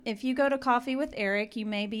If you go to Coffee with Eric, you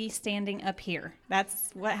may be standing up here.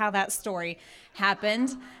 That's how that story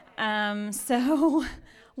happened. So,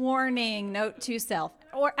 warning, note to self.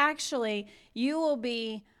 Or actually, you will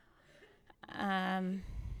be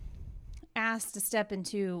asked to step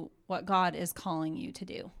into what God is calling you to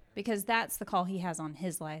do, because that's the call he has on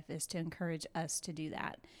his life, is to encourage us to do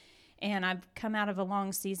that. And I've come out of a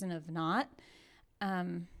long season of not,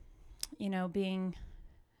 being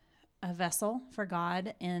a vessel for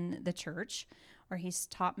God in the church, or he's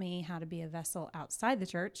taught me how to be a vessel outside the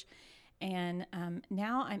church. And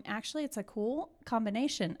now it's a cool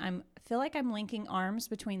combination. I feel like I'm linking arms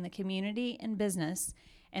between the community and business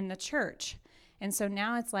and the church. And so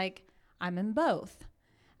now it's like I'm in both.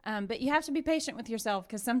 But you have to be patient with yourself,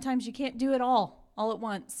 because sometimes you can't do it all at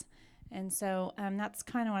once. And so that's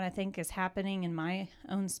kind of what I think is happening in my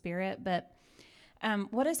own spirit. But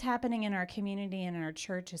what is happening in our community and in our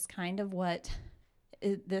church is kind of what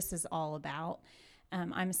this is all about.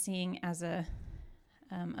 I'm seeing as a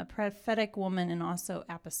prophetic woman and also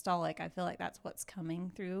apostolic. I feel like that's what's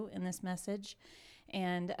coming through in this message.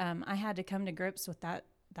 And I had to come to grips with that.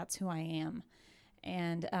 That's who I am.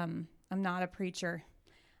 And I'm not a preacher.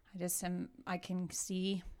 I can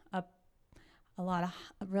see a lot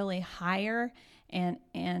of really higher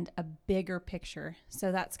and a bigger picture.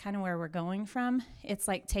 So that's kind of where we're going from. It's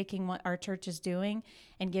like taking what our church is doing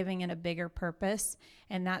and giving it a bigger purpose,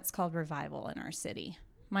 and that's called revival in our city.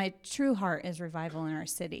 My true heart is revival in our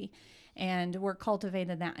city, and we're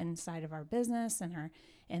cultivating that inside of our business and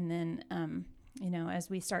then as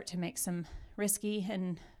we start to make some risky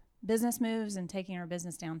and business moves and taking our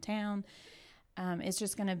business downtown, it's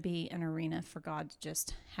just going to be an arena for God to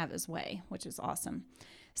just have his way, which is awesome.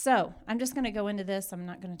 So I'm just going to go into this. I'm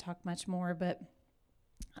not going to talk much more, but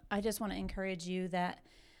I just want to encourage you that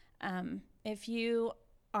if you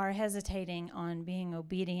are hesitating on being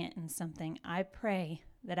obedient in something, I pray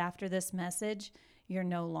that after this message, you're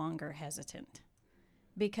no longer hesitant,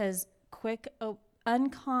 because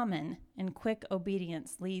uncommon and quick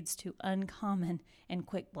obedience leads to uncommon and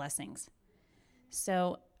quick blessings.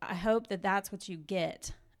 So I hope that that's what you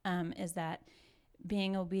get, is that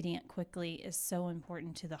being obedient quickly is so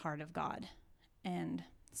important to the heart of God. And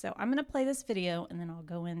so I'm going to play this video, and then I'll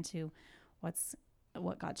go into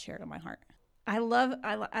what God shared on my heart. I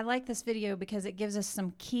like this video because it gives us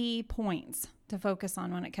some key points to focus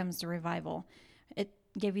on when it comes to revival. It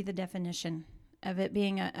gave you the definition of it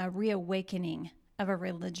being a reawakening of a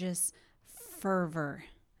religious fervor.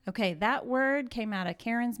 Okay, that word came out of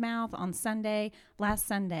Karen's mouth on last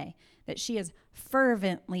Sunday, that she is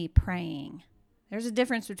fervently praying. There's a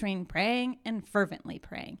difference between praying and fervently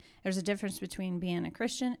praying. There's a difference between being a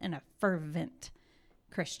Christian and a fervent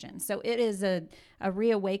Christian. So it is a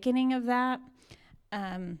reawakening of that.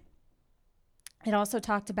 It also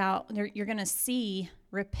talked about you're going to see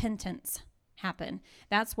repentance happen.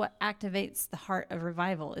 That's what activates the heart of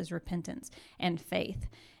revival, is repentance and faith.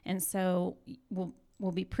 And so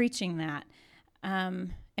we'll be preaching that.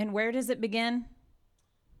 And where does it begin?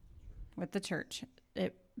 With the church.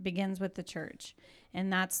 It begins with the church.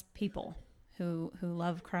 And that's people who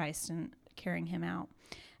love Christ and carrying him out.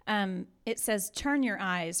 It says, turn your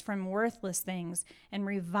eyes from worthless things and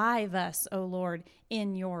revive us, O Lord,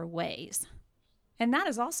 in your ways. And that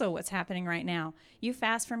is also what's happening right now. You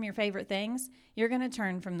fast from your favorite things, you're going to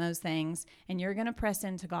turn from those things, and you're going to press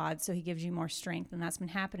into God so he gives you more strength. And that's been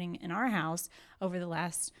happening in our house over the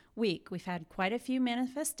last week. We've had quite a few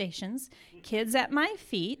manifestations, kids at my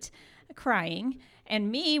feet crying,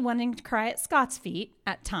 and me wanting to cry at Scott's feet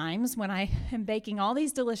at times when I am baking all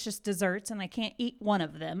these delicious desserts and I can't eat one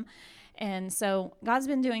of them. And so God's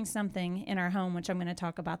been doing something in our home, which I'm going to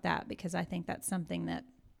talk about that, because I think that's something that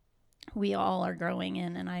we all are growing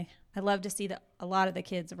in, and I love to see that a lot of the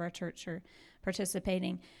kids of our church are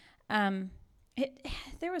participating.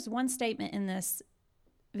 There was one statement in this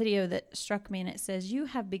video that struck me, and it says, you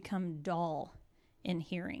have become dull in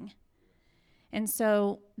hearing. And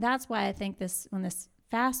so that's why I think when this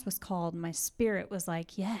fast was called, my spirit was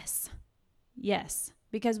like, yes,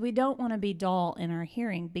 because we don't want to be dull in our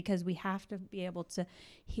hearing, because we have to be able to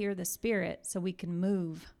hear the Spirit so we can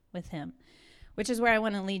move with him. Which is where I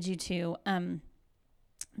want to lead you to.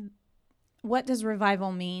 What does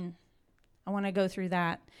revival mean? I want to go through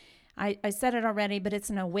that. I said it already, but it's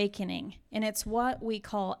an awakening. And it's what we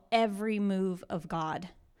call every move of God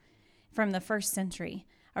from the first century.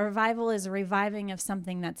 A revival is a reviving of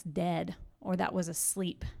something that's dead or that was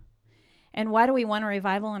asleep. And why do we want a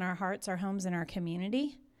revival in our hearts, our homes, and our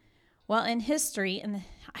community? Well, in history, and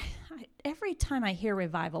I every time I hear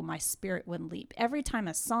revival, my spirit would leap. Every time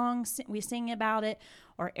a song we sing about it,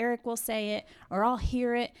 or Eric will say it, or I'll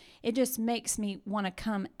hear it, it just makes me want to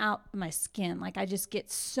come out of my skin. Like I just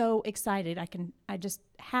get so excited. I just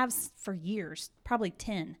have for years, probably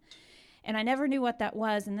 10. And I never knew what that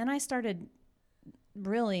was. And then I started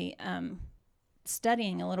really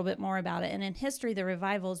studying a little bit more about it. And in history, the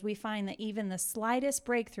revivals, we find that even the slightest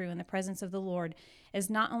breakthrough in the presence of the Lord is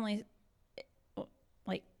not only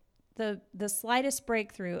like the slightest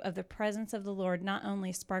breakthrough of the presence of the Lord not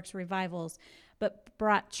only sparks revivals, but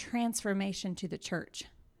brought transformation to the church.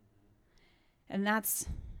 And that's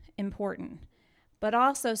important. But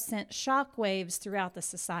also sent shockwaves throughout the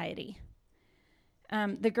society.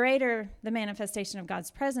 The greater the manifestation of God's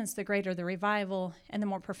presence, the greater the revival, and the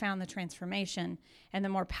more profound the transformation, and the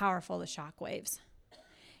more powerful the shockwaves.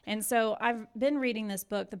 And so I've been reading this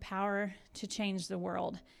book, The Power to Change the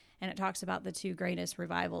World, and it talks about the two greatest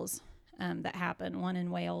revivals that happened, one in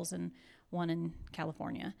Wales and one in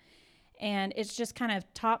California. And it's just kind of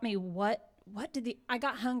taught me I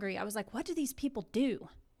got hungry. I was like, what do these people do?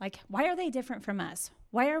 Like, why are they different from us?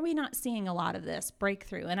 Why are we not seeing a lot of this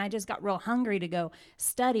breakthrough? And I just got real hungry to go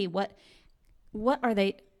study what are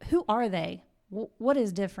they? Who are they? What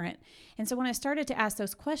is different? And so when I started to ask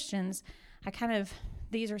those questions,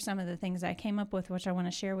 these are some of the things I came up with, which I want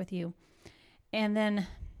to share with you. And then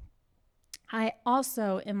I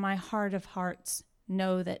also, in my heart of hearts,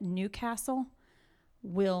 know that Newcastle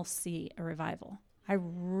will see a revival. I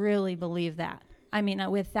really believe that. I mean,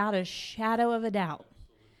 without a shadow of a doubt.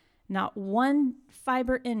 Not one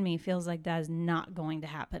fiber in me feels like that is not going to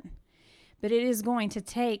happen. But it is going to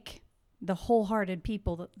take the wholehearted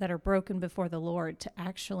people that are broken before the Lord to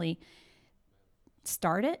actually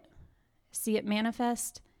start it, see it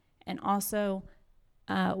manifest, and also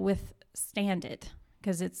withstand it,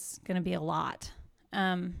 because it's going to be a lot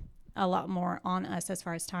more on us as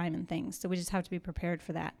far as time and things. So we just have to be prepared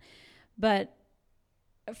for that. But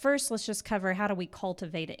first, let's just cover how do we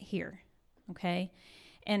cultivate it here, okay?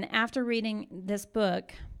 And after reading this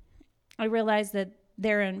book, I realized that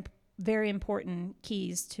there are very important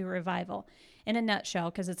keys to revival. In a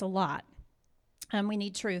nutshell, because it's a lot, we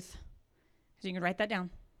need truth. So you can write that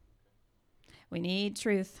down. We need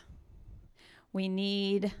truth. We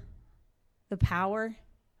need the power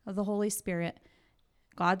of the Holy Spirit,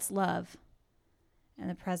 God's love, and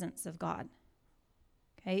the presence of God.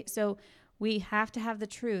 Okay, so we have to have the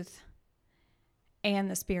truth and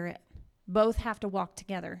the Spirit. Both have to walk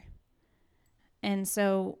together. And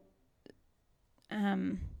so,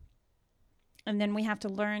 and then we have to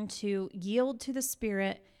learn to yield to the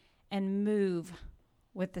Spirit and move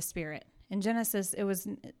with the Spirit. In Genesis,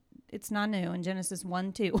 it's not new. In Genesis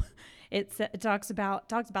 1:2, it talks about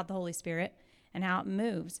the Holy Spirit and how it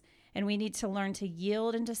moves. And we need to learn to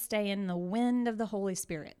yield and to stay in the wind of the Holy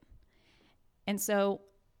Spirit. And so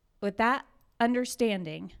with that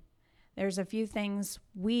understanding, there's a few things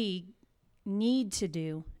we need to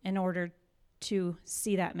do in order to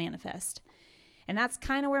see that manifest. And that's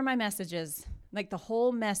kind of where my message is. Like the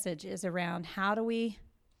whole message is around how do we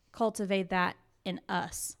cultivate that in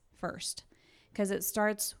us first? Because it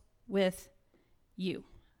starts with you,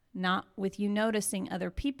 not with you noticing other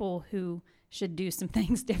people who should do some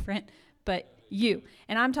things different, but you.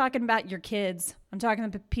 And I'm talking about your kids. I'm talking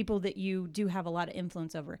about people that you do have a lot of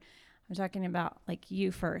influence over. I'm talking about like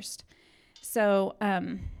you first. So,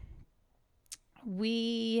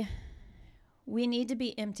 we need to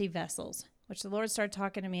be empty vessels, which the Lord started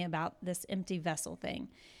talking to me about this empty vessel thing.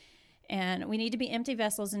 And we need to be empty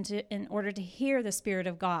vessels in order to hear the Spirit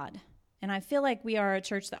of God. And I feel like we are a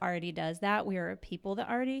church that already does that. We are a people that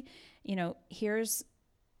already, hears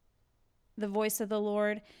the voice of the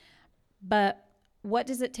Lord. But what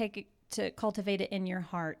does it take to cultivate it in your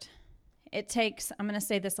heart? It takes, I'm going to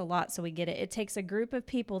say this a lot so we get it. It takes a group of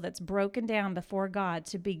people that's broken down before God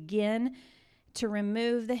to begin to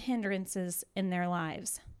remove the hindrances in their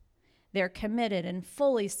lives. They're committed and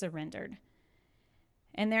fully surrendered.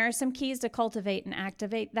 And there are some keys to cultivate and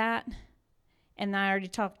activate that. And I already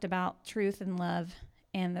talked about truth and love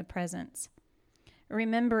and the presence.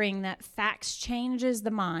 Remembering that facts changes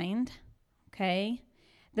the mind, okay?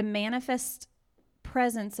 The manifest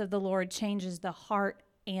presence of the Lord changes the heart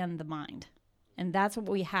and the mind. And that's what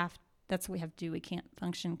we have to do. We can't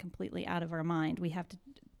function completely out of our mind. We have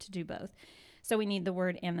to do both. So we need the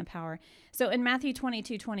word and the power. So in Matthew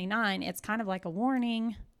 22:29, it's kind of like a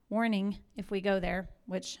warning if we go there,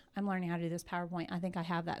 which I'm learning how to do this PowerPoint. I think I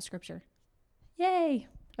have that scripture. Yay.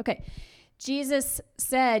 Okay. Jesus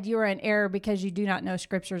said you are in error because you do not know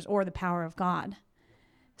scriptures or the power of God.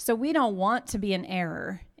 So we don't want to be in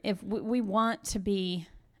error. If we want to be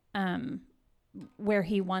where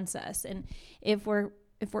he wants us. And if we're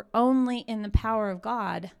only in the power of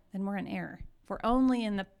God, then we're in error. If we're only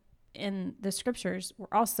in the scriptures, we're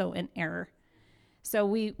also in error. So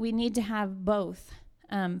we need to have both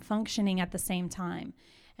functioning at the same time,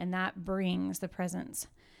 and that brings the presence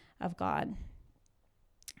of God.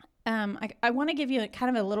 I want to give you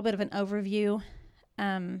kind of a little bit of an overview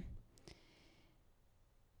that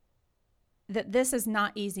this is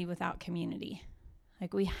not easy without community.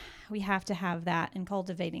 Like we have to have that and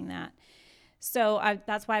cultivating that. So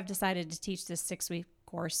that's why I've decided to teach this 6-week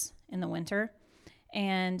course in the winter.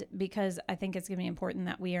 And because I think it's going to be important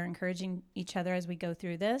that we are encouraging each other as we go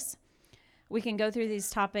through this. We can go through these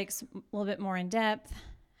topics a little bit more in depth,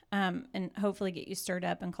 and hopefully get you stirred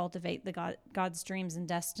up and cultivate God's dreams and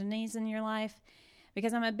destinies in your life.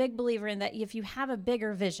 Because I'm a big believer in that if you have a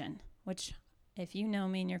bigger vision, which if you know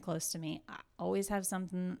me and you're close to me, I always have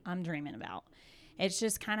something I'm dreaming about. It's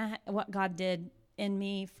just kind of what God did in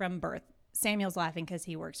me from birth. Samuel's laughing because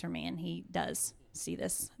he works for me and he does see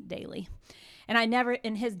this daily. And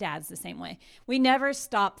and his dad's the same way. We never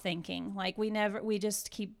stop thinking. Like we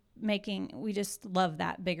just keep we just love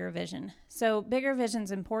that bigger vision. So bigger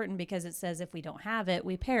vision's important because it says if we don't have it,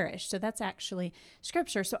 we perish. So that's actually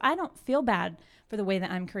scripture. So I don't feel bad for the way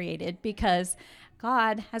that I'm created because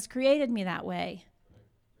God has created me that way.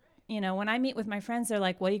 You know, when I meet with my friends, they're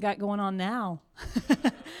like, what do you got going on now?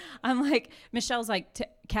 I'm like, Michelle's like,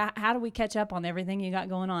 how do we catch up on everything you got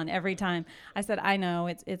going on every time? I said, I know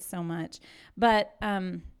it's so much, but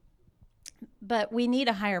we need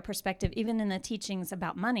a higher perspective, even in the teachings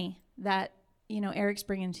about money that, Eric's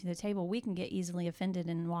bringing to the table. We can get easily offended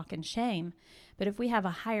and walk in shame. But if we have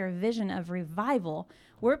a higher vision of revival,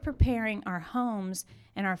 we're preparing our homes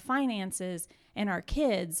and our finances and our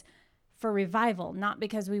kids for revival, not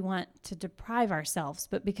because we want to deprive ourselves,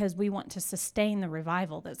 but because we want to sustain the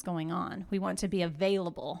revival that's going on. We want to be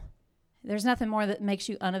available. There's nothing more that makes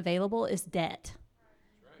you unavailable is debt.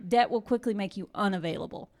 Right. Debt will quickly make you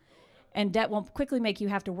unavailable. And debt will quickly make you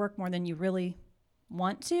have to work more than you really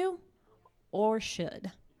want to or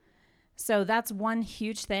should. So that's one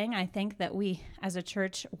huge thing I think that we as a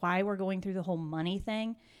church, why we're going through the whole money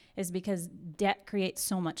thing is because debt creates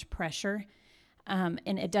so much pressure. And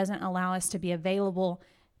it doesn't allow us to be available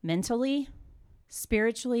mentally,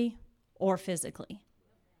 spiritually, or physically.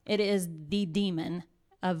 It is the demon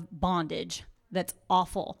of bondage that's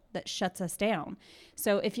awful, that shuts us down.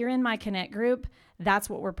 So if you're in my Connect group, that's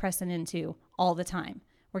what we're pressing into all the time.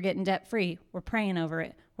 We're getting debt free. We're praying over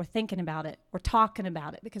it. We're thinking about it. We're talking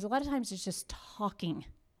about it. Because a lot of times it's just talking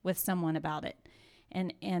with someone about it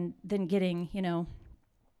and then getting,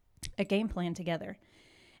 a game plan together.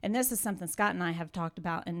 And this is something Scott and I have talked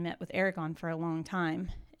about and met with Eric on for a long time.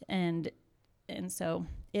 And so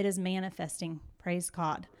it is manifesting. Praise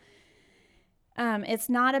God. It's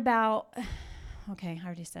not about, okay, I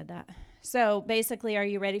already said that. So basically, are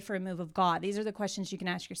you ready for a move of God? These are the questions you can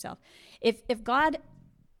ask yourself. If God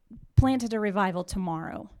planted a revival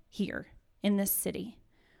tomorrow here in this city,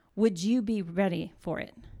 would you be ready for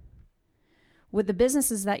it? Would the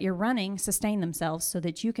businesses that you're running sustain themselves so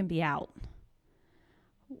that you can be out?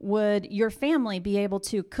 Would your family be able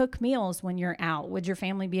to cook meals when you're out? Would your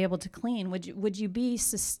family be able to clean? Would you be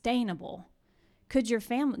sustainable? Does your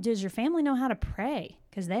family know how to pray?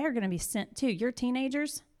 Because they are going to be sent too. Your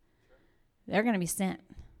teenagers, they're going to be sent.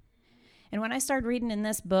 And when I started reading in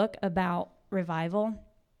this book about revival,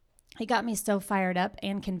 it got me so fired up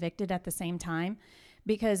and convicted at the same time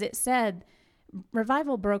because it said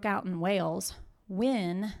revival broke out in Wales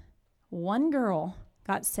when one girl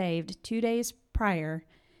got saved 2 days prior.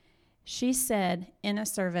 She said in a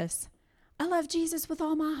service, I love Jesus with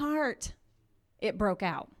all my heart. It broke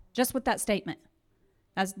out just with that statement.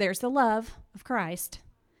 There's the love of Christ.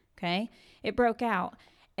 Okay. It broke out.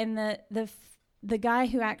 And the guy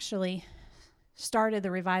who actually started the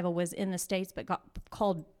revival was in the States, but got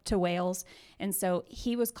called to Wales. And so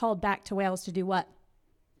he was called back to Wales to do what?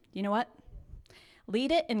 You know what?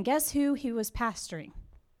 Lead it. And guess who he was pastoring?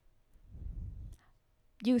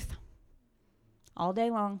 Youth. All day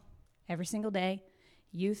long. Every single day,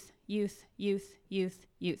 youth, youth, youth, youth,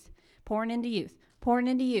 youth, pouring into youth, pouring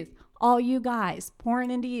into youth, all you guys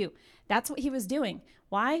pouring into you. That's what he was doing.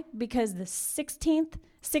 Why? Because the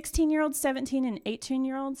 16-year-olds, 17 and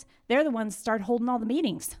 18-year-olds, they're the ones that start holding all the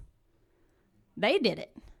meetings. They did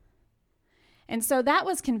it. And so that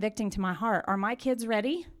was convicting to my heart. Are my kids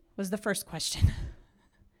ready? Was the first question.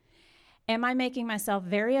 Am I making myself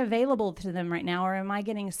very available to them right now, or am I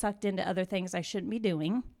getting sucked into other things I shouldn't be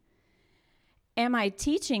doing? Am I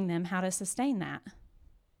teaching them how to sustain that?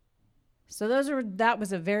 So that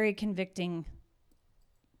was a very convicting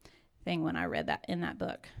thing when I read that in that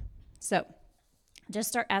book. So just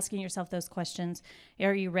start asking yourself those questions.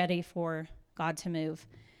 Are you ready for God to move?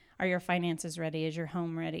 Are your finances ready? Is your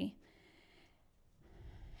home ready?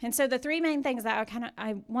 And so the three main things that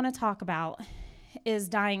I want to talk about is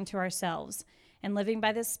dying to ourselves and living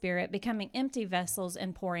by the Spirit, becoming empty vessels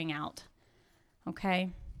and pouring out. Okay?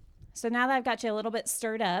 So now that I've got you a little bit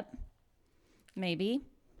stirred up, maybe,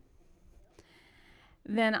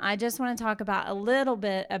 then I just want to talk about a little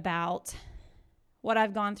bit about what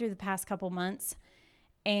I've gone through the past couple months.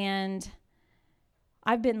 And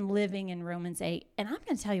I've been living in Romans 8. And I'm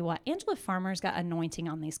going to tell you what, Angela Farmer's got anointing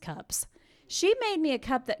on these cups. She made me a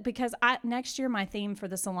cup that, because next year my theme for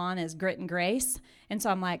the salon is grit and grace. And so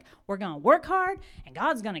I'm like, we're going to work hard and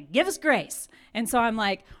God's going to give us grace. And so I'm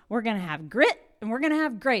like, we're going to have grit and we're going to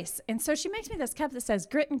have grace. And so she makes me this cup that says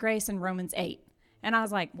grit and grace in Romans 8. And I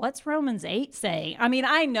was like, what's Romans 8 say? I mean,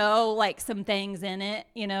 I know like some things in it,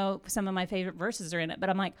 some of my favorite verses are in it, but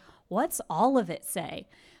I'm like, what's all of it say?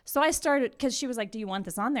 So I started, because she was like, do you want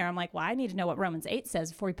this on there? I'm like, well, I need to know what Romans 8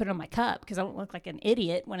 says before we put it on my cup, because I don't look like an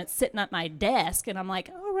idiot when it's sitting at my desk. And I'm like,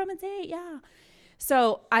 oh, Romans 8, yeah.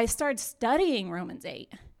 So I started studying Romans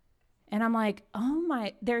 8. And I'm like, oh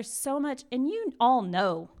my, there's so much. And you all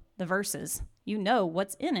know the verses. You know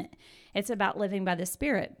what's in it. It's about living by the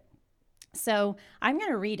Spirit. So I'm going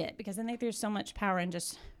to read it because I think there's so much power in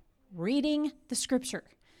just reading the scripture.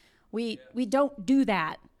 We don't do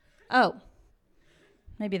that. Oh,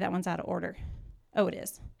 maybe that one's out of order. Oh, it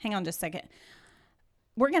is. Hang on just a second.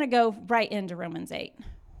 We're going to go right into Romans 8,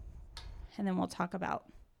 and then we'll talk about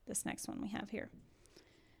this next one we have here.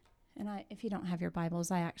 And if you don't have your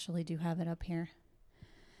Bibles, I actually do have it up here.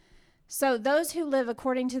 So those who live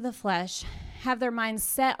according to the flesh have their minds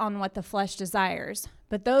set on what the flesh desires,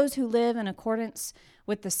 but those who live in accordance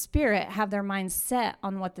with the Spirit have their minds set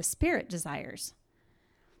on what the Spirit desires.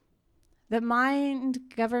 The mind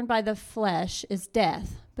governed by the flesh is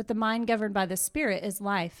death, but the mind governed by the Spirit is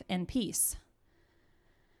life and peace.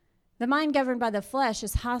 The mind governed by the flesh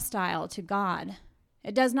is hostile to God.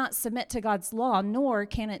 It does not submit to God's law, nor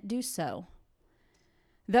can it do so.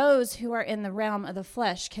 Those who are in the realm of the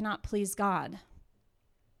flesh cannot please God.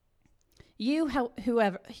 You,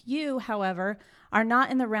 however, are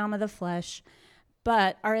not in the realm of the flesh,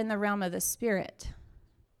 but are in the realm of the Spirit.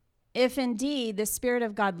 If indeed the Spirit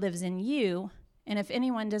of God lives in you, and if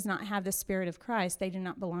anyone does not have the Spirit of Christ, they do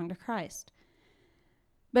not belong to Christ.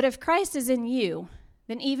 But if Christ is in you,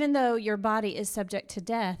 then even though your body is subject to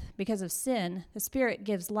death because of sin, the Spirit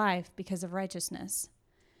gives life because of righteousness.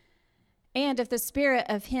 And if the Spirit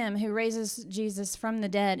of him who raises Jesus from the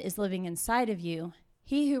dead is living inside of you,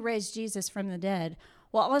 he who raised Jesus from the dead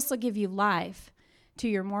will also give you life to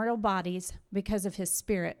your mortal bodies because of his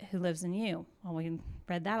Spirit who lives in you. Well, we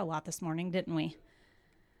read that a lot this morning, didn't we?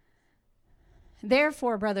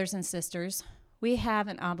 Therefore, brothers and sisters, we have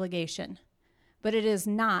an obligation, but it is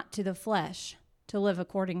not to the flesh to live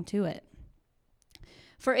according to it.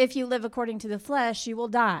 For if you live according to the flesh, you will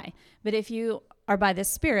die. But if you are by the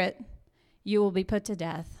Spirit, you will be put to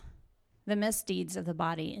death, the misdeeds of the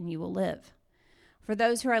body, and you will live. For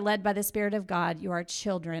those who are led by the Spirit of God, you are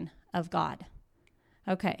children of God.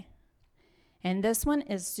 Okay. And this one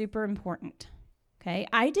is super important. Okay.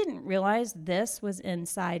 I didn't realize this was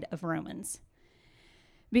inside of Romans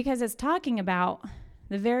because it's talking about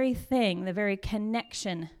the very thing, the very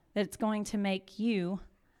connection that's going to make you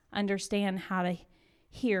understand how to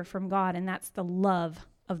hear from God, and that's the love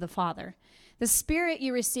of the Father. The Spirit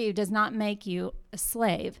you receive does not make you a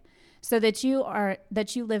slave, so that you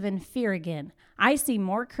live in fear again. I see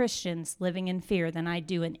more Christians living in fear than I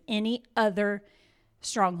do in any other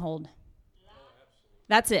stronghold.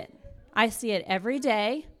 That's it. I see it every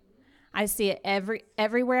day. I see it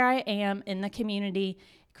everywhere I am in the community.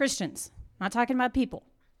 Christians, not talking about people.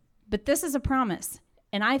 But this is a promise.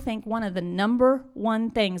 And I think one of the number one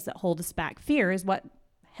things that hold us back, fear, is what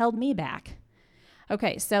held me back.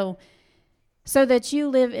 Okay, so that you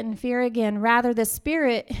live in fear again. Rather, the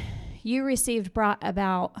Spirit you received brought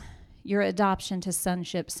about your adoption to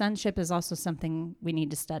sonship. Sonship is also something we need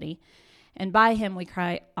to study. And by him we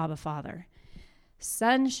cry, Abba, Father.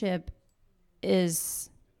 Sonship is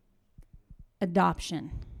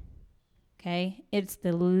adoption. Okay? It's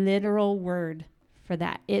the literal word for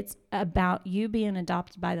that. It's about you being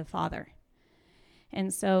adopted by the Father.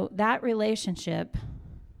 And so that relationship,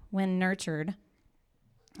 when nurtured,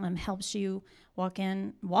 helps you walk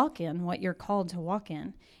in what you're called to walk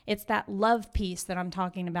in. It's that love piece that I'm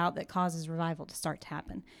talking about that causes revival to start to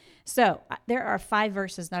happen. So there are 5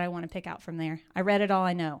 verses that I want to pick out from there. I read it all,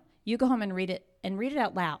 I know. You go home and read it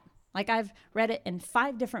out loud. Like I've read it in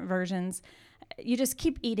 5 different versions, you just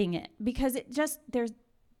keep eating it, because it just, there's,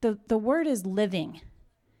 the word is living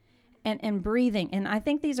and breathing. And I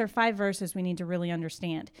think these are 5 verses we need to really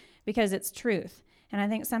understand, because it's truth. And I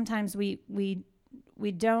think sometimes we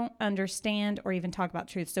don't understand or even talk about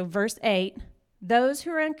truth. So verse 8, those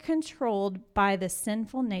who are controlled by the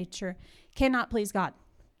sinful nature cannot please God.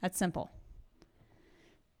 That's simple.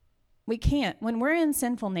 We can't. When we're in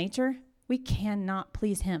sinful nature, we cannot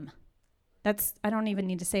please him. I don't even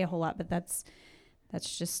need to say a whole lot, but that's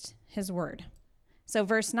just his word. So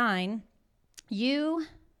verse 9, you,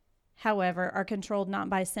 however, are controlled not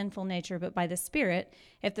by sinful nature, but by the Spirit,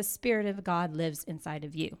 if the Spirit of God lives inside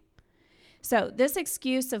of you. So this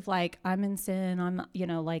excuse of like, I'm in sin,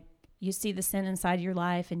 like you see the sin inside your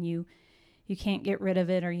life and you can't get rid of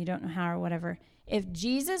it, or you don't know how, or whatever. If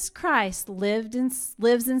Jesus Christ lives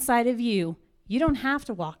inside of you, you don't have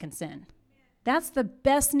to walk in sin. That's the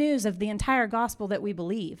best news of the entire gospel that we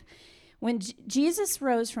believe. When Jesus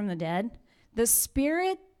rose from the dead, the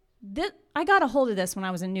Spirit, I got a hold of this when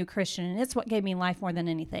I was a new Christian, and it's what gave me life more than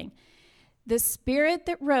anything. The Spirit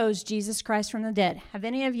that rose Jesus Christ from the dead. Have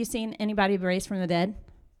any of you seen anybody raised from the dead?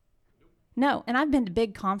 No. And I've been to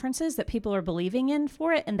big conferences that people are believing in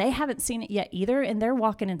for it, and they haven't seen it yet either, and they're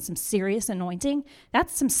walking in some serious anointing.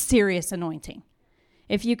 That's some serious anointing.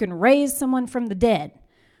 If you can raise someone from the dead,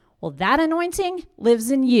 well, that anointing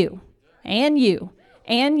lives in you, and you,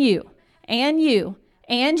 and you, and you,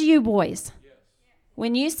 and you, boys.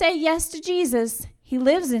 When you say yes to Jesus, he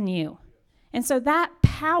lives in you. And so that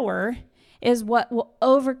power is what will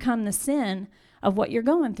overcome the sin of what you're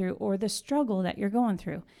going through, or the struggle that you're going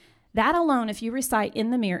through. That alone, if you recite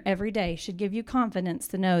in the mirror every day, should give you confidence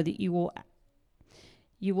to know that you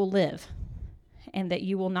will live, and that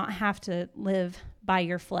you will not have to live by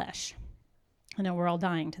your flesh. I know we're all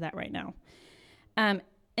dying to that right now.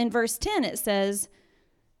 In verse 10, it says,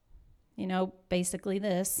 basically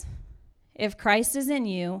this: if Christ is in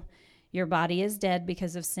you, your body is dead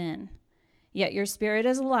because of sin, yet your spirit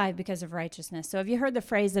is alive because of righteousness. So have you heard the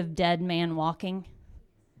phrase of dead man walking?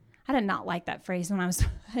 I did not like that phrase when I was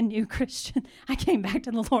a new Christian. I came back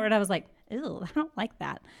to the Lord. I was like, ew, I don't like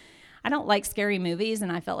that. I don't like scary movies,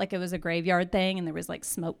 and I felt like it was a graveyard thing, and there was like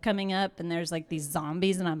smoke coming up, and there's like these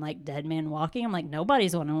zombies, and I'm like, dead man walking? I'm like,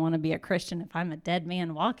 nobody's going to want to be a Christian if I'm a dead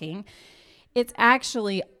man walking. It's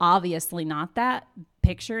actually obviously not that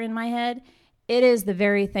picture in my head. It is the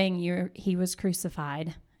very thing. He was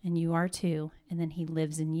crucified, and you are too, and then he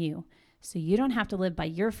lives in you. So you don't have to live by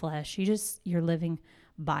your flesh. You're living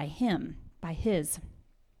by him, by his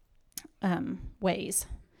ways.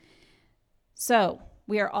 So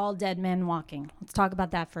we are all dead men walking. Let's talk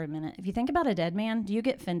about that for a minute. If you think about a dead man, do you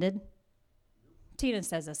get offended? Tina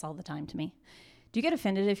says this all the time to me. Do you get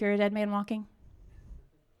offended if you're a dead man walking?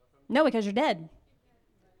 No, because you're dead.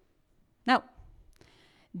 No.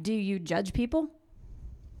 Do you judge people?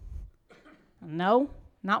 No,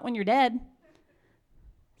 not when you're dead.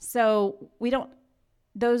 So we don't,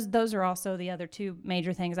 those are also the other 2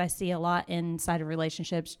 major things I see a lot inside of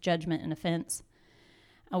relationships: judgment and offense.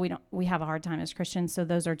 We have a hard time as Christians, so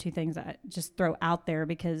those are 2 things I just throw out there,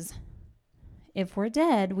 because if we're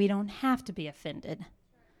dead, we don't have to be offended.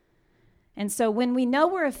 And so when we know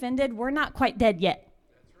we're offended, we're not quite dead yet.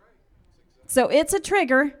 That's right. So it's a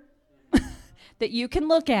trigger that you can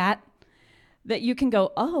look at, that you can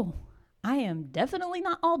go, oh, I am definitely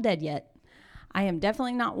not all dead yet. I am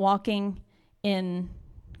definitely not walking in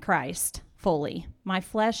Christ fully. My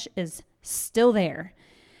flesh is still there.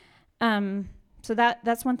 So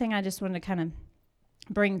that's one thing I just wanted to kind of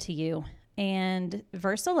bring to you. And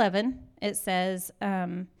verse 11, it says,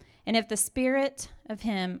 and if the Spirit of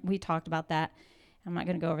him, we talked about that. I'm not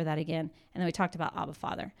going to go over that again. And then we talked about Abba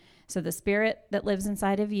Father. So the Spirit that lives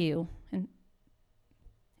inside of you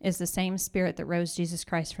is the same Spirit that rose Jesus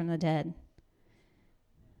Christ from the dead.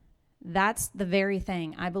 That's the very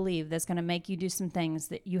thing, I believe, that's going to make you do some things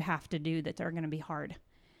that you have to do that are going to be hard.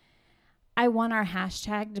 I want our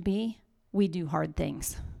hashtag to be, we do hard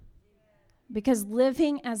things. Because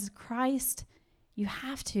living as Christ, you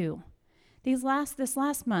have to. This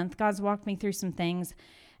last month, God's walked me through some things.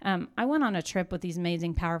 I went on a trip with these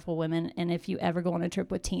amazing, powerful women, and if you ever go on a trip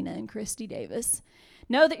with Tina and Christy Davis,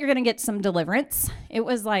 know that you're going to get some deliverance. It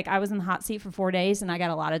was like I was in the hot seat for 4 days, and I got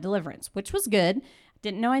a lot of deliverance, which was good.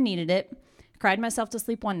 Didn't know I needed it. Cried myself to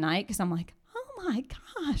sleep one night because I'm like, oh my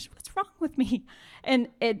gosh, what's wrong with me?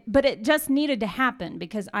 But it just needed to happen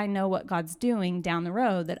because I know what God's doing down the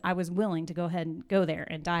road, that I was willing to go ahead and go there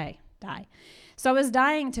and die. So I was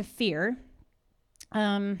dying to fear.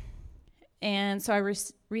 And so I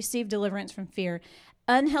received deliverance from fear.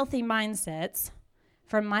 Unhealthy mindsets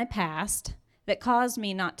from my past that caused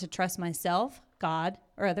me not to trust myself, God,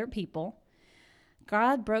 or other people.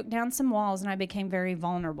 God broke down some walls and I became very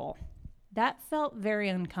vulnerable. That felt very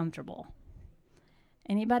uncomfortable.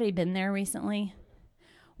 Anybody been there recently?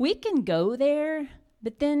 We can go there,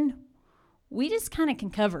 but then we just kind of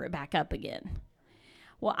can cover it back up again.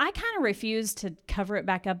 Well, I kind of refused to cover it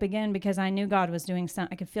back up again because I knew God was doing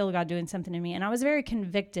something. I could feel God doing something in me. And I was very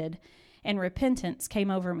convicted, and repentance came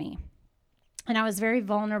over me. And I was very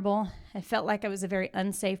vulnerable. I felt like it was a very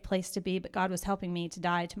unsafe place to be, but God was helping me to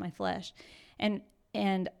die to my flesh.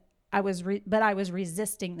 And I was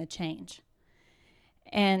resisting the change.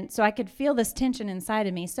 And so I could feel this tension inside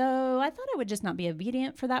of me. So I thought I would just not be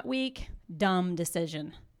obedient for that week. Dumb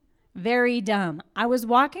decision. Very dumb. I was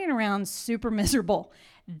walking around super miserable.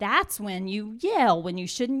 That's when you yell when you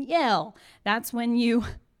shouldn't yell. That's when you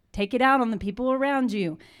take it out on the people around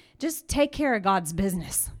you. Just take care of God's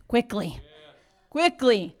business quickly.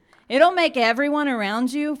 Quickly. It'll make everyone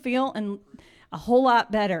around you feel a whole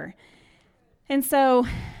lot better. And so,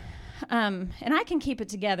 and I can keep it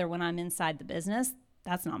together when I'm inside the business.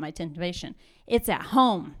 That's not my temptation. It's at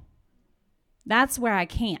home. That's where I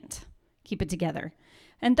can't keep it together.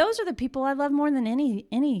 And those are the people I love more than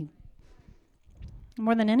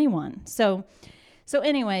more than anyone. So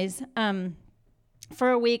anyways, for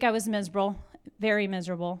a week I was miserable, very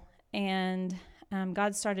miserable. And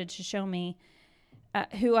God started to show me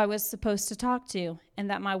who I was supposed to talk to, and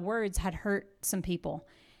that my words had hurt some people.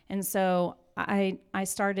 And so I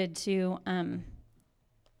started to,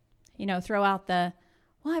 throw out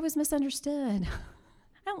I was misunderstood.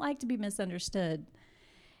 I don't like to be misunderstood.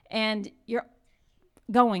 And you're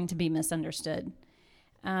going to be misunderstood.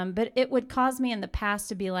 But it would cause me in the past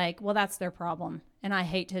to be like, well, that's their problem. And I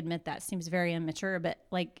hate to admit that. It seems very immature, but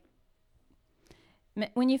like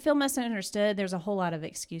when you feel misunderstood, there's a whole lot of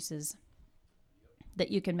excuses that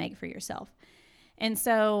you can make for yourself. And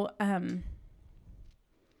so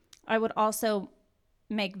I would also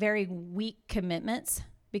make very weak commitments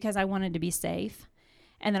because I wanted to be safe.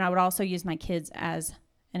 And then I would also use my kids as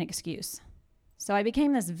an excuse. So I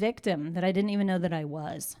became this victim that I didn't even know that I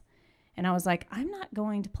was. And I was like, I'm not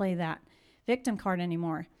going to play that victim card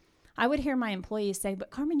anymore. I would hear my employees say,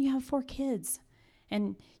 but Carmen, you have 4 kids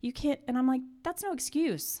and you can't. And I'm like, that's no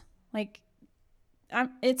excuse. Like,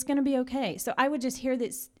 it's going to be okay. So I would just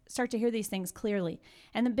start to hear these things clearly.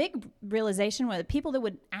 And the big realization was people that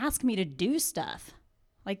would ask me to do stuff,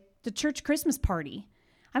 like the church Christmas party.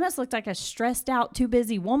 I must look like a stressed out, too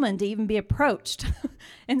busy woman to even be approached.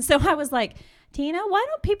 And so I was like, Tina, why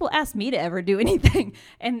don't people ask me to ever do anything?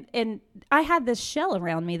 And I had this shell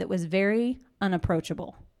around me that was very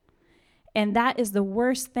unapproachable. And that is the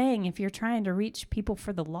worst thing if you're trying to reach people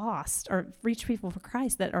for the lost or reach people for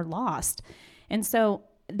Christ that are lost. And so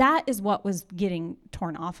that is what was getting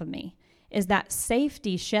torn off of me, is that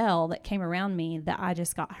safety shell that came around me that I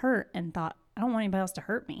just got hurt and thought, I don't want anybody else to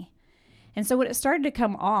hurt me. And so when it started to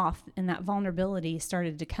come off and that vulnerability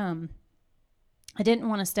started to come, I didn't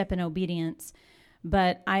want to step in obedience,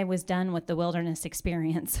 but I was done with the wilderness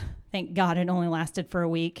experience. Thank God it only lasted for a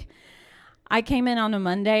week. I came in on a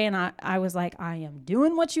Monday and I was like, I am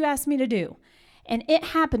doing what you asked me to do. And it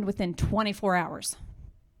happened within 24 hours.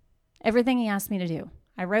 Everything he asked me to do.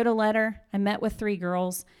 I wrote a letter. I met with 3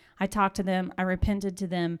 girls. I talked to them. I repented to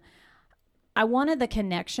them. I wanted the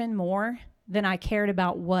connection more than I cared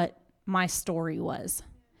about what my story was.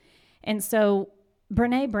 And so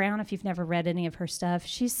Brene Brown, if you've never read any of her stuff,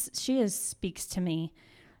 she speaks to me.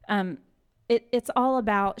 It's all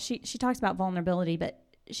about, she talks about vulnerability, but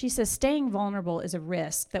she says staying vulnerable is a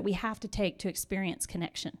risk that we have to take to experience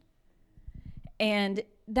connection. And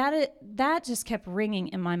that just kept ringing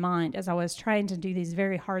in my mind as I was trying to do these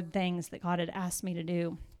very hard things that God had asked me to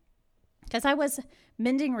do. Because I was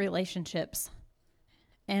mending relationships,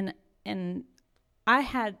 and I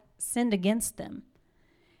had sinned against them.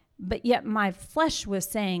 But yet my flesh was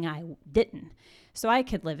saying I didn't. So I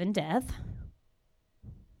could live in death,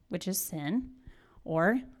 which is sin,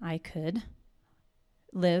 or I could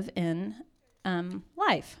live in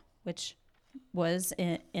life, which was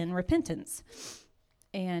in repentance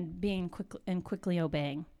and being quickly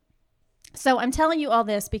obeying. So I'm telling you all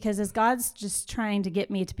this because as God's just trying to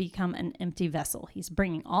get me to become an empty vessel, he's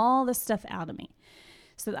bringing all this stuff out of me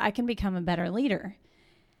so that I can become a better leader.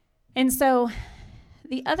 And so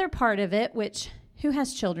the other part of it, who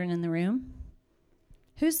has children in the room?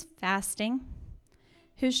 Who's fasting?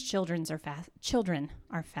 Whose children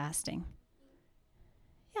are fasting?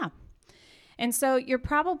 Yeah. And so you're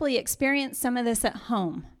probably experienced some of this at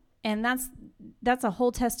home. And that's a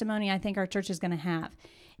whole testimony I think our church is going to have.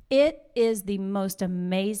 It is the most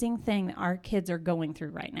amazing thing that our kids are going through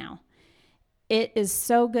right now. It is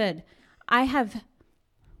so good. I have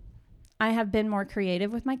been more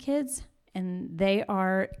creative with my kids, and they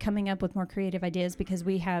are coming up with more creative ideas because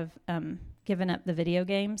we have given up the video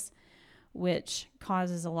games, which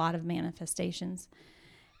causes a lot of manifestations.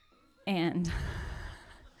 And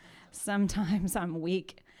sometimes I'm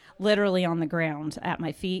weak, literally on the ground at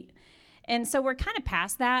my feet. And so we're kind of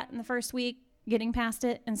past that in the first week, getting past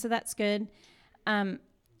it. And so that's good.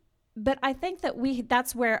 But I think that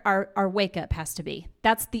that's where our wake up has to be.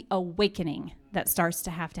 That's the awakening that starts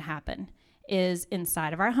to have to happen, is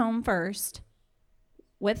inside of our home first,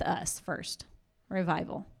 with us first,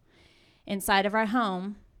 revival. Inside of our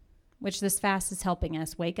home, which this fast is helping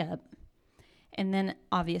us wake up, and then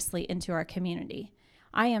obviously into our community.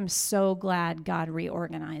 I am so glad God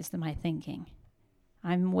reorganized my thinking.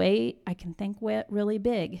 I can think really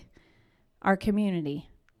big. Our community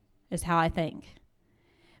is how I think.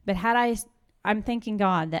 But I'm thanking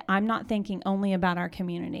God that I'm not thinking only about our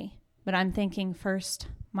community, but I'm thinking first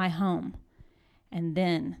my home and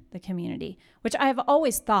then the community, which I have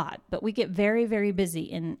always thought, but we get very, very busy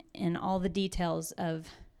in all the details of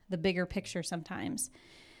the bigger picture sometimes.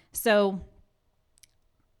 So,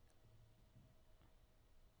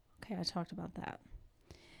 okay, I talked about that.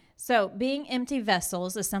 So being empty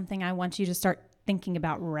vessels is something I want you to start thinking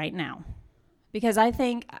about right now, because I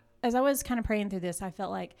think as I was kind of praying through this, I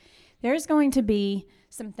felt like there's going to be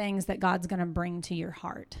some things that God's going to bring to your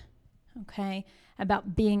heart, okay,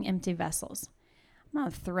 about being empty vessels. I'm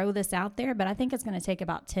going to throw this out there, but I think it's going to take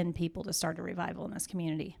about 10 people to start a revival in this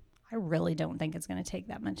community. I really don't think it's going to take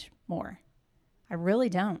that much more. I really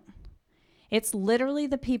don't. It's literally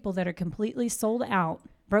the people that are completely sold out,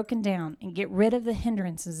 broken down, and get rid of the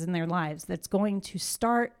hindrances in their lives that's going to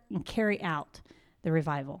start and carry out the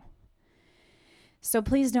revival. So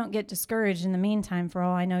please don't get discouraged in the meantime. For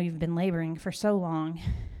all I know, you've been laboring for so long.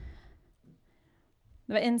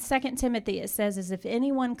 But in 2 Timothy, it says, as if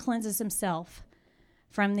anyone cleanses himself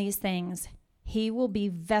from these things, he will be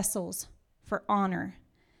vessels for honor.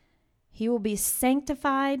 He will be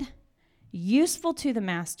sanctified, useful to the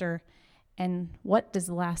master, and what does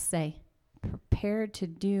the last say? Prepared to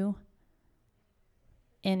do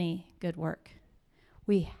any good work.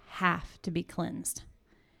 We have to be cleansed.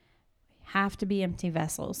 Have to be empty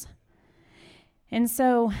vessels. And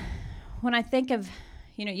so when I think of,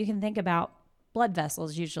 you can think about blood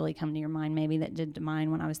vessels usually come to your mind, maybe that did to mine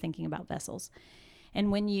when I was thinking about vessels.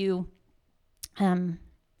 And when you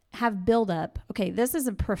have buildup, okay, this is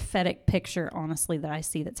a prophetic picture, honestly, that I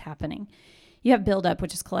see that's happening. You have buildup,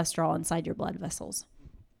 which is cholesterol inside your blood vessels.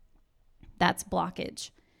 That's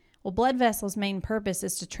blockage. Well, blood vessels' main purpose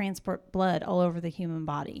is to transport blood all over the human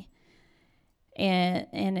body.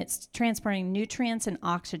 And it's transporting nutrients and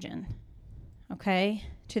oxygen, okay,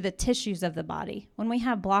 to the tissues of the body. When we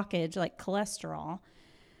have blockage like cholesterol,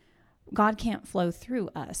 God can't flow through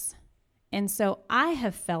us. And so I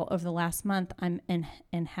have felt over the last month, and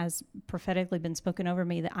has prophetically been spoken over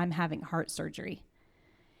me, that I'm having heart surgery.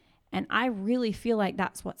 And I really feel like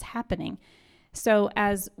that's what's happening. So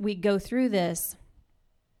as we go through this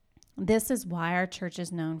is why our church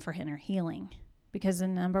is known for inner healing. Because the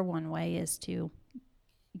number one way is to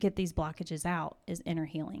get these blockages out is inner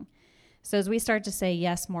healing. So as we start to say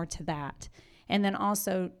yes more to that, and then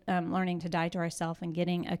also learning to die to ourselves and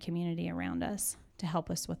getting a community around us to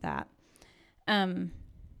help us with that. God's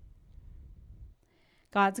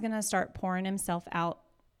going to start pouring himself out,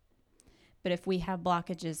 but if we have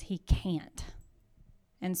blockages, he can't.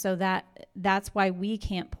 And so that's why we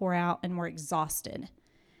can't pour out and we're exhausted.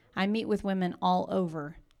 I meet with women all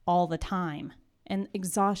over all the time. And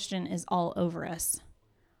exhaustion is all over us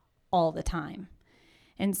all the time.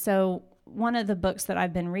 And so one of the books that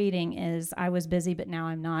I've been reading is I Was Busy, But Now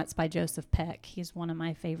I'm Not. It's by Joseph Peck. He's one of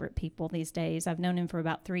my favorite people these days. I've known him for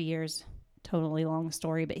about 3 years. Totally long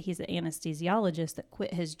story, but he's an anesthesiologist that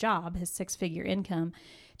quit his job, his 6-figure income,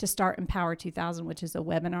 to start Empower 2000, which is a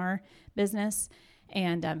webinar business.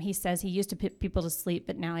 And he says he used to put people to sleep,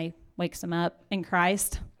 but now he wakes them up in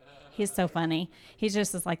Christ. He's so funny. He's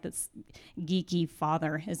just this geeky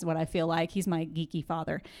father is what I feel like. He's my geeky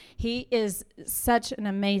father. He is such an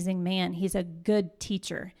amazing man. He's a good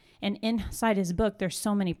teacher. And inside his book, there's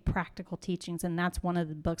so many practical teachings, and that's one of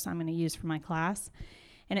the books I'm going to use for my class.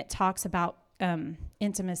 And it talks about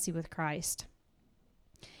intimacy with Christ.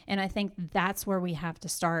 And I think that's where we have to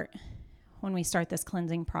start when we start this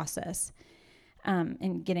cleansing process,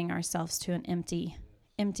 and getting ourselves to an empty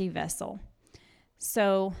vessel.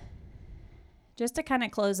 So just to kind of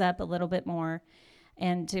close up a little bit more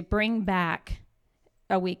and to bring back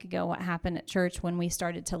a week ago what happened at church when we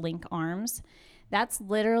started to link arms, that's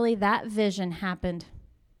literally, that vision happened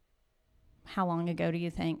How long ago do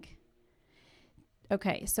you think?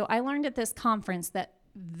 Okay, so I learned at this conference that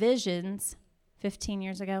visions 15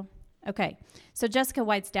 years ago. Okay, so Jessica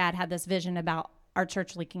White's dad had this vision about our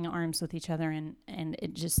church linking arms with each other and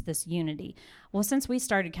it just this unity. Well, since we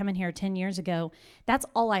started coming here 10 years ago, that's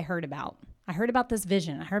all I heard about. I heard about this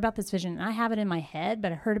vision. And I have it in my head,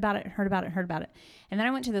 but I heard about it. And then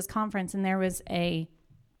I went to this conference and there was a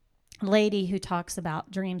lady who talks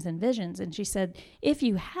about dreams and visions. And she said, if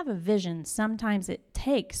you have a vision, sometimes it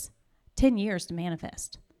takes 10 years to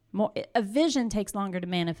manifest. A vision takes longer to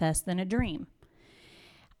manifest than a dream.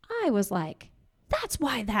 I was like, that's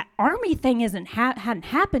why that army thing hadn't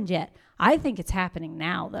happened yet. I think it's happening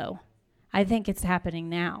now, though. I think it's happening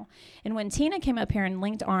now. And when Tina came up here and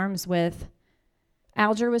linked arms with,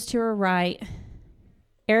 Alger was to her right,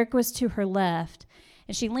 Eric was to her left,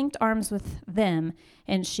 and she linked arms with them,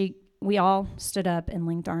 and we all stood up and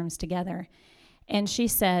linked arms together. And she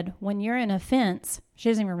said, when you're in a fence, she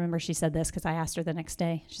doesn't even remember she said this because I asked her the next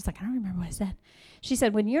day. She's like, I don't remember what I said. She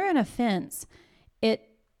said, when you're in a fence,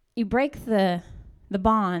 you break the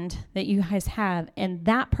bond that you guys have, and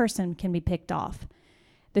that person can be picked off.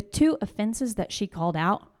 The two offenses that she called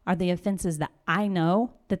out are the offenses that I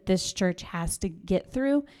know that this church has to get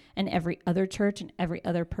through, and every other church and every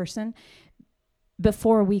other person,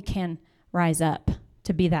 before we can rise up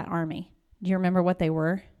to be that army. Do you remember what they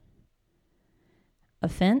were?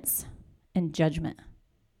 Offense and judgment.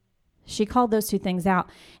 She called those two things out.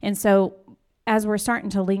 And so as we're starting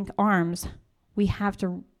to link arms, we have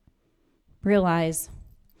to realize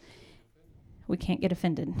we can't get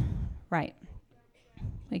offended. Right.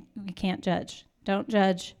 We can't judge. Don't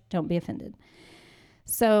judge. Don't be offended.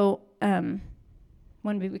 So when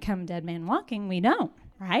we become dead man walking, we don't.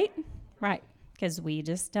 Right? Right. Because we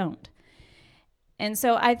just don't. And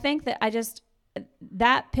so I think that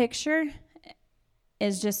that picture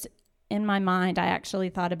is just in my mind. I actually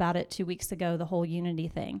thought about it 2 weeks ago, the whole unity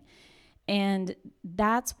thing. And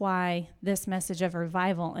that's why this message of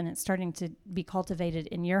revival, and it's starting to be cultivated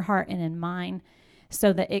in your heart and in mine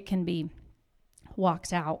so that it can be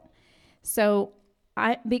walked out. So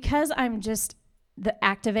because I'm just the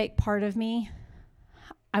activate part of me,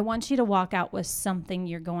 I want you to walk out with something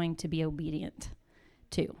you're going to be obedient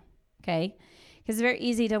to, okay? Because it's very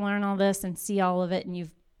easy to learn all this and see all of it, and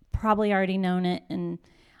you've probably already known it, and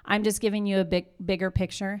I'm just giving you a bigger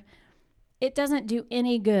picture. It doesn't do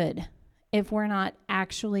any good if we're not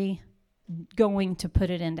actually going to put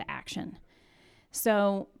it into action.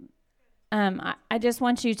 So I just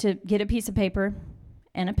want you to get a piece of paper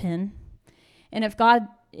and a pen. And if God,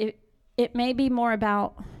 it may be more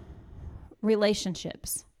about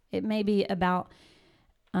relationships. It may be about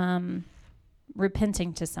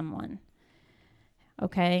repenting to someone.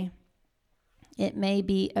 Okay? It may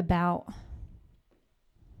be about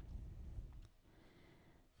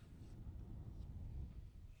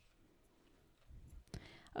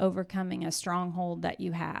overcoming a stronghold that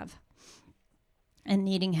you have and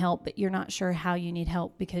needing help, but you're not sure how you need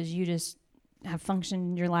help because you just have functioned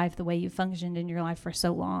in your life the way you functioned in your life for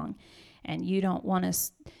so long, and you don't want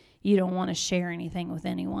to share anything with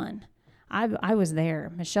anyone. I was there.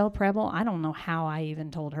 Michelle Preble, I don't know how I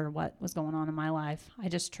even told her what was going on in my life. I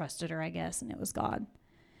just trusted her, I guess, and it was God.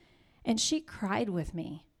 And she cried with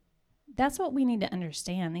me. That's what we need to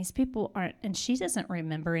understand. These people aren't, and she doesn't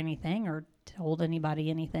remember anything or told anybody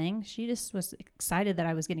anything. She just was excited that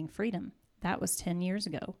I was getting freedom. That was 10 years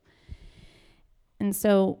ago. And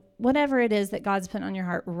so whatever it is that God's put on your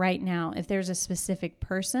heart right now, if there's a specific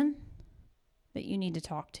person that you need to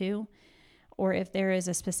talk to, or if there is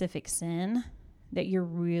a specific sin that you're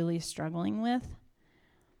really struggling with,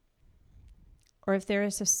 or if there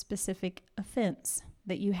is a specific offense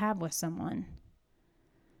that you have with someone,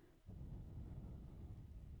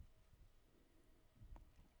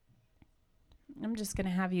 I'm just going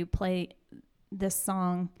to have you play this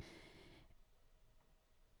song,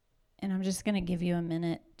 and I'm just going to give you a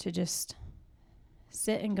minute to just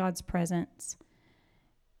sit in God's presence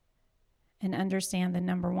and understand the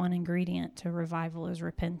number one ingredient to revival is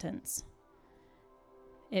repentance.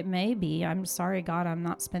 It may be, I'm sorry, God, I'm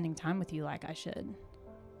not spending time with you like I should.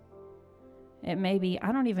 It may be,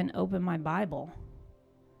 I don't even open my Bible.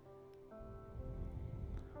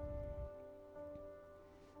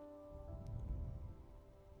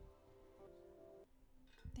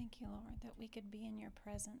 Thank you, Lord, that we could be in your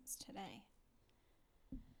presence today.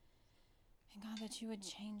 And God, that you would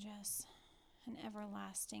change us, an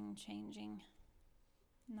everlasting changing,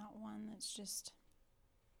 not one that's just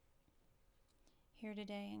here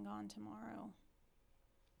today and gone tomorrow.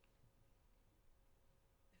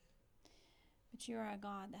 But But you are a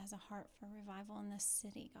God that has a heart for revival in this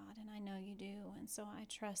city, God, and I know you do. And so I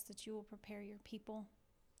trust that you will prepare your people.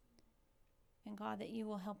 And God, that you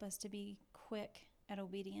will help us to be quick at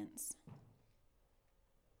obedience.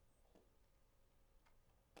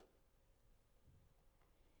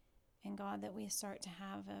 And God, that we start to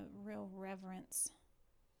have a real reverence,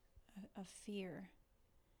 a fear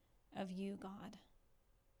of you, God.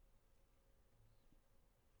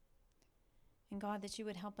 And God, that you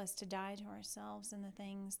would help us to die to ourselves and the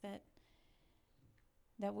things that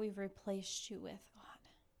we've replaced you with, God.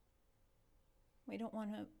 We don't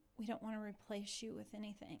want to replace you with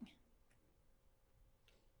anything.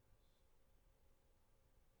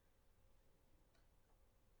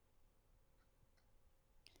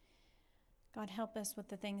 God, help us with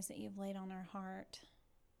the things that you've laid on our heart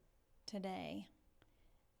today,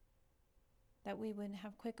 that we would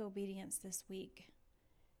have quick obedience this week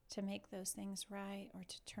to make those things right or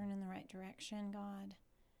to turn in the right direction, God,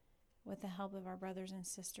 with the help of our brothers and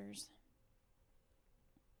sisters.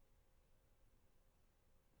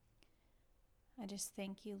 I just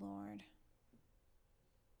thank you, Lord,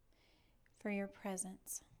 for your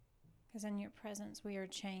presence, because in your presence we are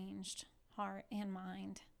changed, heart and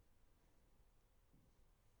mind.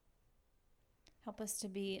 Help us to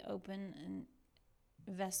be open and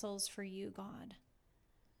vessels for you, God,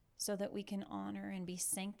 so that we can honor and be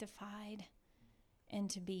sanctified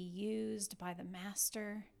and to be used by the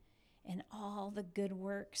Master in all the good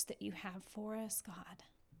works that you have for us, God.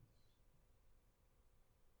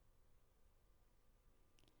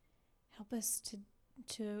 Help us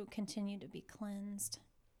to continue to be cleansed.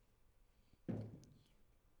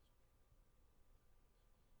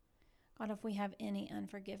 God, if we have any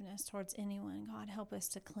unforgiveness towards anyone, God, help us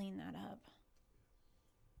to clean that up.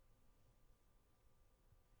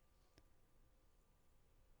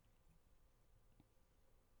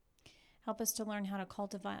 Help us to learn how to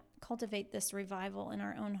cultivate this revival in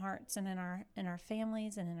our own hearts and in our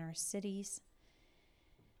families and in our cities.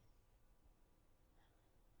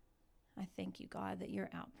 I thank you, God, that your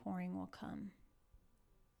outpouring will come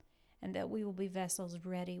and that we will be vessels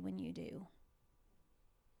ready when you do.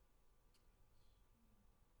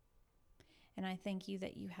 And I thank you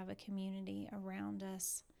that you have a community around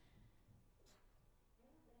us,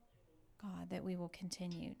 God, that we will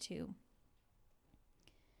continue to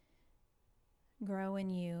grow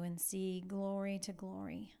in you and see glory to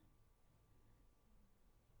glory.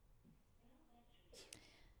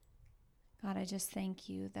 God, I just thank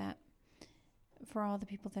you that for all the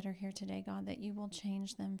people that are here today, God, that you will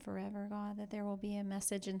change them forever, God, that there will be a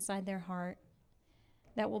message inside their heart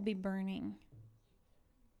that will be burning,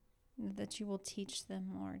 that you will teach them,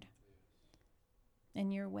 Lord,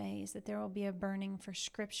 in your ways, that there will be a burning for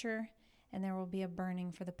Scripture and there will be a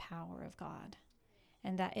burning for the power of God,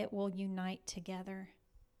 and that it will unite together.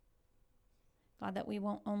 God, that we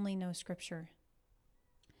won't only know Scripture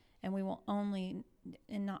and we will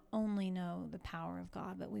not only know the power of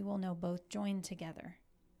God, but we will know both joined together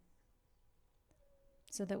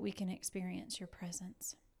so that we can experience your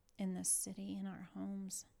presence in this city, in our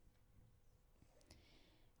homes.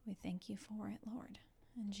 We thank you for it, Lord.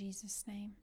 In Jesus' name.